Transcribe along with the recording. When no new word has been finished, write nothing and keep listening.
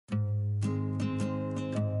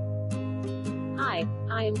Hi,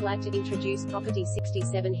 I am glad to introduce property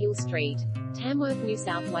 67 Hill Street, Tamworth, New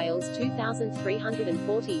South Wales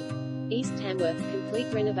 2340. East Tamworth,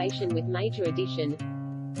 complete renovation with major addition.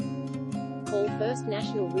 Call First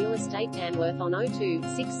National Real Estate Tamworth on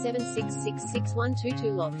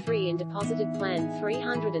 02-676-66122 Lot 3 and deposited plan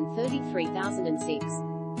 333,006.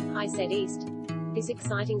 I said East. This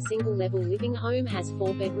exciting single-level living home has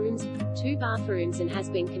 4 bedrooms, 2 bathrooms and has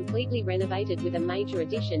been completely renovated with a major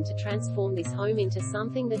addition to transform this home into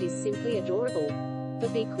something that is simply adorable.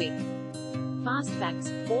 But be quick. Fast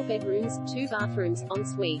facts: 4 bedrooms, 2 bathrooms,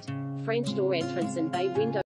 ensuite, French door entrance and bay window.